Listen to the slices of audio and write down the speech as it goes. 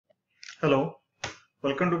Hello,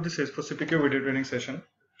 welcome to the Salesforce CPQ video training session.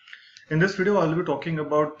 In this video, I'll be talking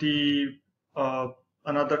about the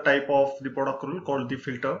another type of the product rule called the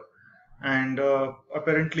filter, and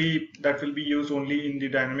apparently that will be used only in the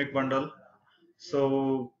dynamic bundle.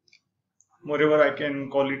 So, moreover, I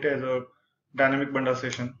can call it as a dynamic bundle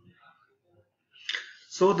session.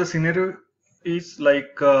 So the scenario is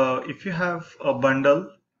like if you have a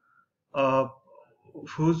bundle uh,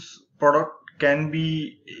 whose product can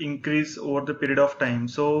be increased over the period of time.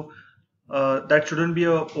 So that shouldn't be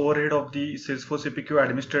a overhead of the Salesforce CPQ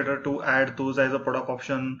administrator to add those as a product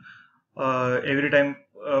option every time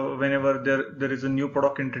whenever there is a new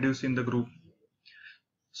product introduced in the group.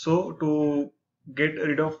 So to get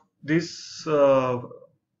rid of this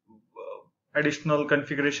additional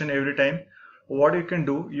configuration every time, what you can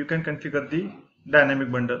do, you can configure the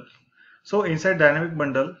dynamic bundle. So inside dynamic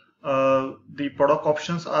bundle, the product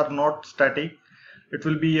options are not static. It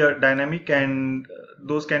will be dynamic, and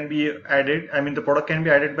those can be added. I mean, the product can be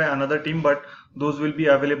added by another team, but those will be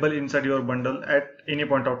available inside your bundle at any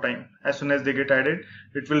point of time. As soon as they get added,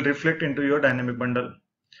 it will reflect into your dynamic bundle.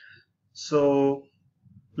 So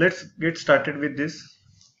let's get started with this.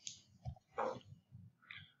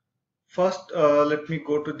 First, let me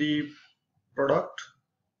go to the product.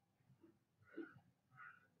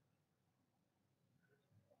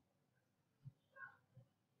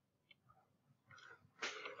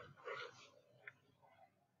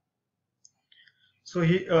 So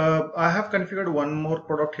I have configured one more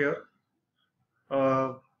product here,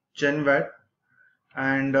 GenVat,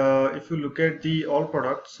 and if you look at the all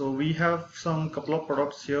products, so we have some couple of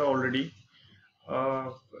products here already,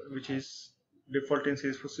 which is default in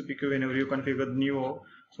Salesforce CPQ whenever you configure the new org.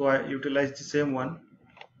 So I utilize the same one.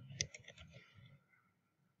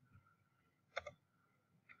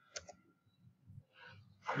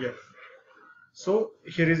 Yeah. So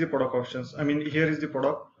here is the product options. I mean, here is the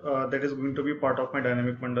product that is going to be part of my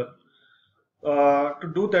dynamic bundle.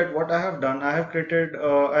 To do that, what I have done, I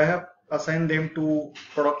have assigned them to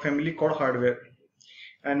product family called hardware,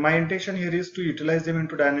 and my intention here is to utilize them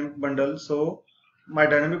into dynamic bundle. So my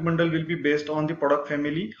dynamic bundle will be based on the product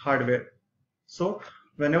family hardware. So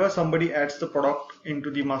whenever somebody adds the product into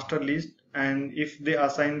the master list, and if they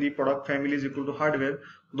assign the product family is equal to hardware,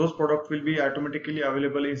 those products will be automatically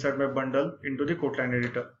available inside my bundle into the code line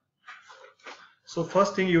editor. So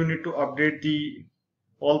first thing, you need to update the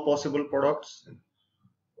all possible products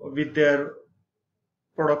with their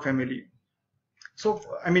product family. So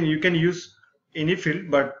I mean, you can use any field,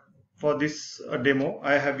 but for this demo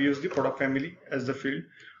I have used the product family as the field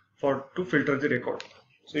to filter the record.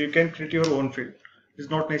 So you can create your own field. It's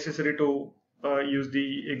not necessary to use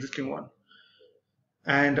the existing one.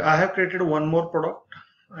 And I have created one more product,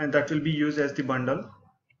 and that will be used as the bundle.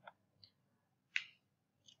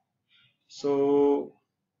 So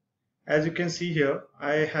as you can see here,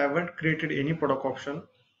 I haven't created any product option.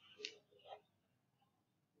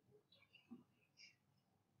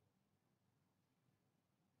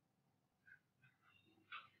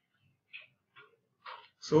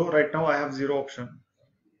 So right now I have 0 option.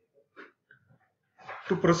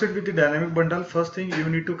 To proceed with the dynamic bundle, first thing, you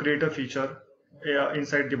need to create a feature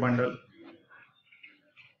inside the bundle.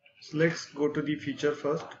 So let's go to the feature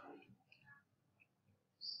first.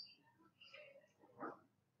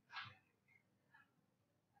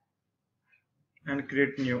 And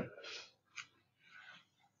create new.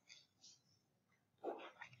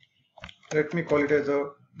 Let me call it as a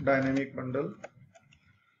dynamic bundle.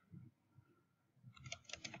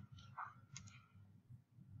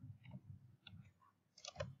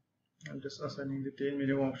 I'm just assigning the tail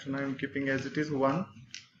minimum option. I'm keeping as it is 1.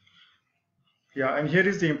 Yeah, and here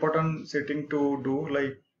is the important setting to do,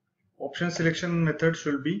 like option selection method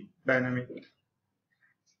should be dynamic.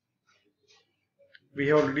 We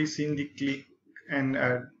have already seen the click and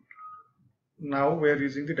add. Now we are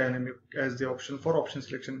using the dynamic as the option for option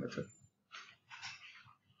selection method.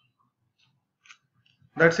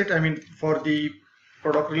 That's it. I mean, for the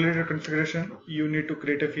product related configuration, you need to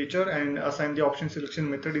create a feature and assign the option selection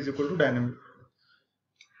method is equal to dynamic.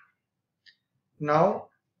 Now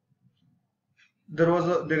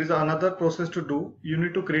there is another process to do. You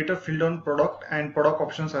need to create a field on product and product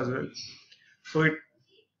options as well. So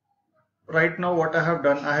right now what I have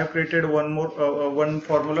done, I have created one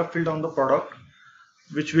formula field on the product,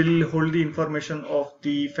 which will hold the information of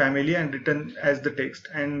the family and written as the text,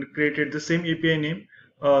 and created the same API name,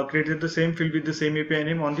 created the same field with the same API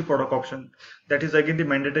name on the product option. That is again the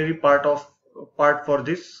mandatory part for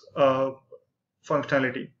this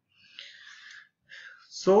functionality.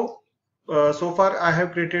 So so far I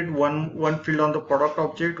have created one field on the product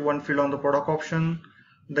object, one field on the product option.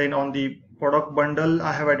 Then on the product bundle,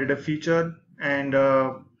 I have added a feature, and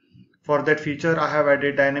for that feature, I have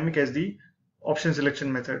added dynamic as the option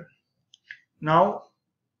selection method. Now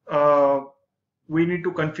we need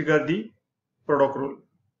to configure the product rule.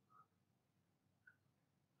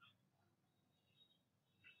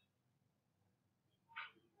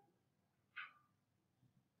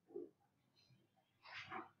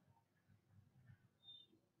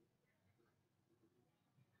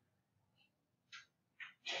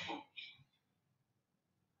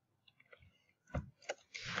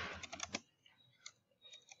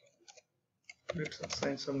 Let's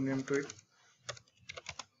assign some name to it.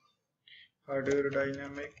 Hardware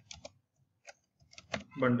dynamic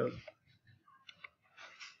bundle.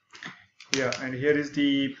 Yeah, and here is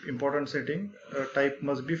the important setting. Type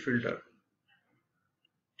must be filter.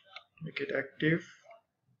 Make it active.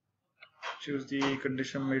 Choose the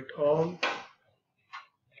condition mate all.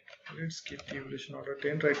 Let's keep the evaluation order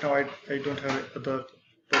 10. Right now I don't have other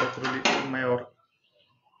product rule in my org.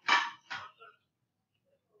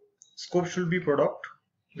 Scope should be product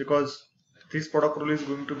because this product rule is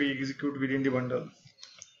going to be executed within the bundle.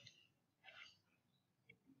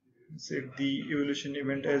 Save the evaluation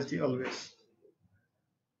event as the always.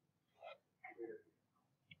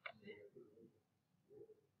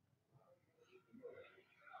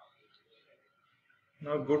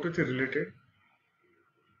 Now go to the related.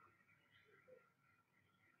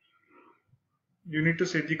 You need to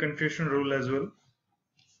set the configuration rule as well.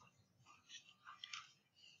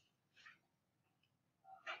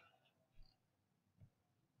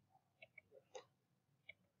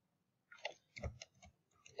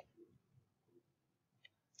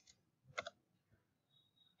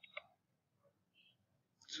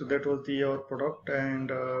 So that was your product, and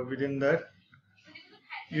within that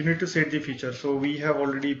you need to set the feature. So we have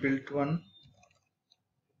already built one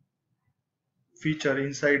feature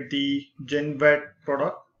inside the GenVat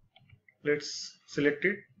product. Let's select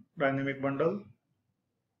it, dynamic bundle,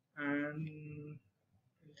 and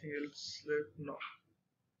anything else left? No.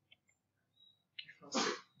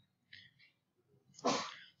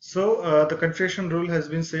 So the configuration rule has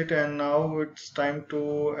been set, and now it's time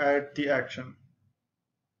to add the action.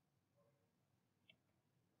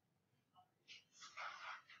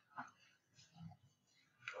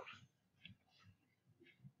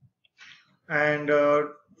 And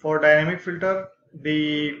for dynamic filter,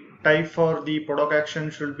 the type for the product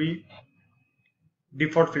action should be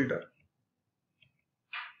default filter.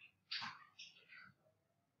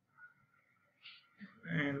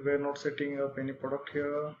 And we're not setting up any product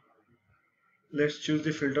here. Let's choose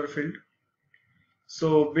the filter field.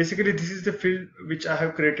 So basically this is the field which I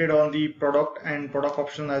have created on the product and product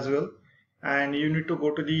option as well. And you need to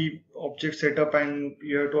go to the object setup and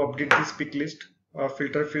you have to update this pick list or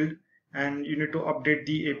filter field, and you need to update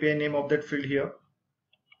the API name of that field here.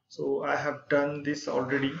 So I have done this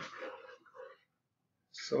already.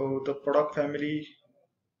 So the product family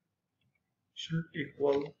should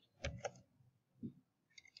equal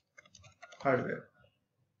hardware.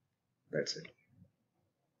 That's it.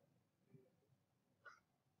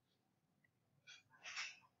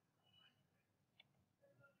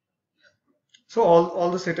 So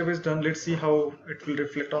all the setup is done. Let's see how it will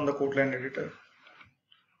reflect on the code line editor.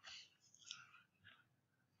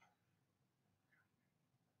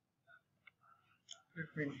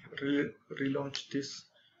 Let me relaunch this.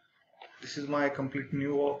 This is my complete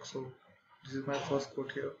new org, so this is my first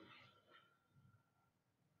code here.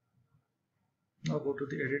 Now go to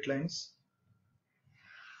the edit lines.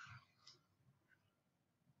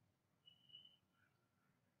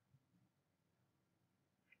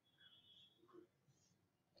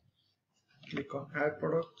 Click on add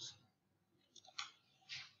products.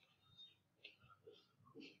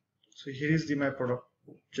 So here is my product,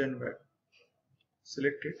 GenVat.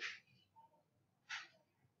 Select it.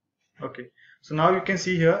 Okay, so now you can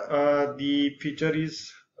see here the feature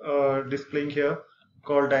is displaying here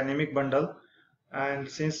called dynamic bundle, and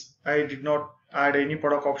since I did not add any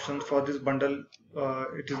product options for this bundle,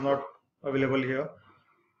 it is not available here.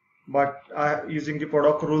 But using the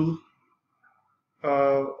product rule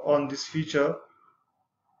on this feature,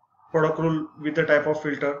 product rule with the type of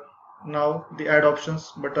filter, now the add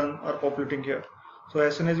options button are populating here. So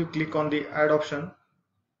as soon as you click on the add option,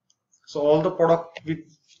 so all the product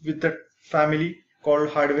with that family called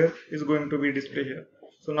hardware is going to be displayed here.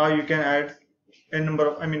 So now you can add a number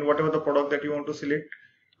of, whatever the product that you want to select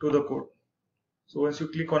to the code. So once you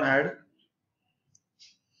click on add,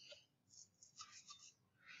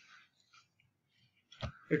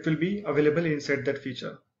 it will be available inside that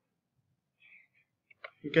feature.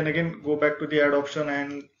 You can again go back to the add option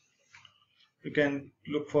and You can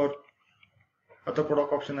look for other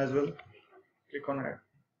product option as well. Click on add.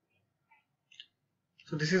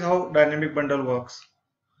 So this is how dynamic bundle works.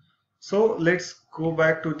 So let's go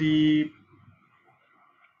back to the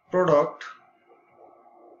product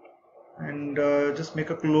and just make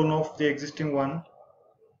a clone of the existing one,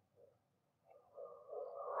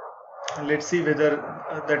 and let's see whether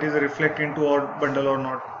that is reflect into our bundle or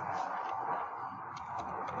not.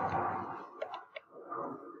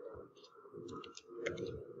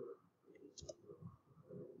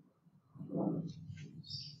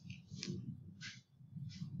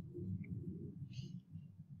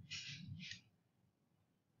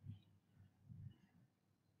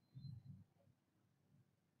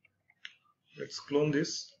 Let's clone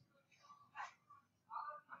this.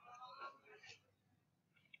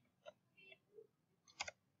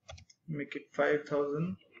 Make it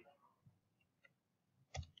 5,000,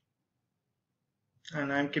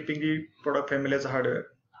 and I'm keeping the product family as hardware.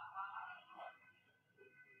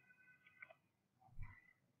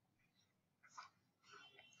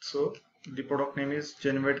 So the product name is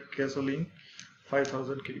Genuine Gasoline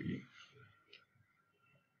 5000 kV.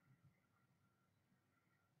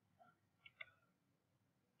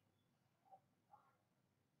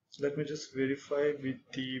 Let me just verify with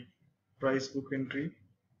the price book entry.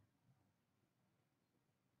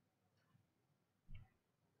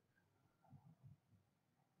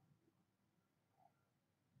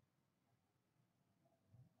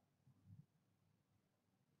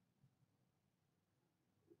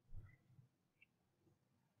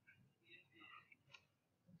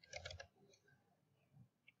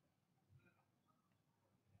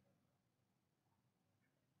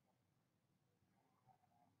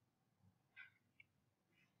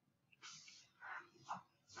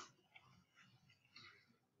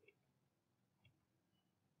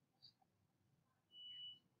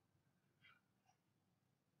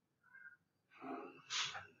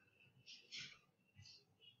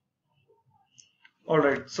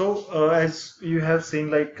 Alright, so as you have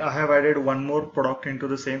seen, like I have added one more product into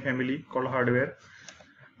the same family called hardware,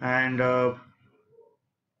 and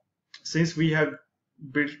since we have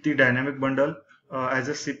built the dynamic bundle as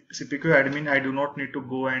a CPQ admin, I do not need to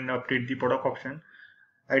go and update the product option.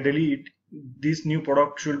 Ideally, this new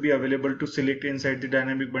product should be available to select inside the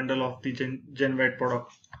dynamic bundle of the GenVat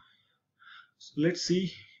product. So let's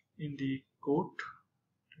see in the code.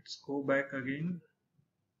 Let's go back again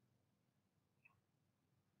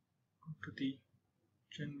to the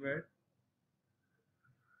GenVat.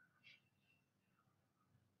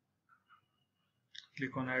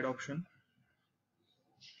 Click on add option.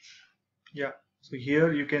 Yeah, so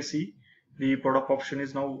here you can see the product option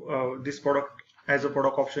is now this product as a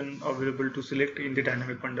product option available to select in the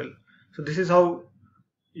dynamic bundle. So this is how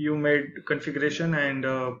you made configuration, and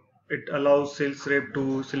it allows sales rep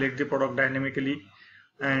to select the product dynamically,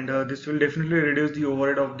 and this will definitely reduce the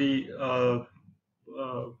overhead of the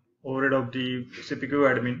CPQ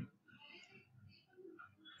admin.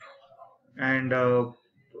 And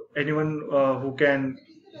anyone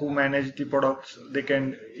who manage the products, they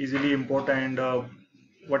can easily import, and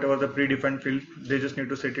whatever the predefined field, they just need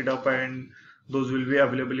to set it up, and those will be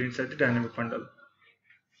available inside the dynamic bundle.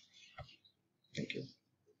 Thank you.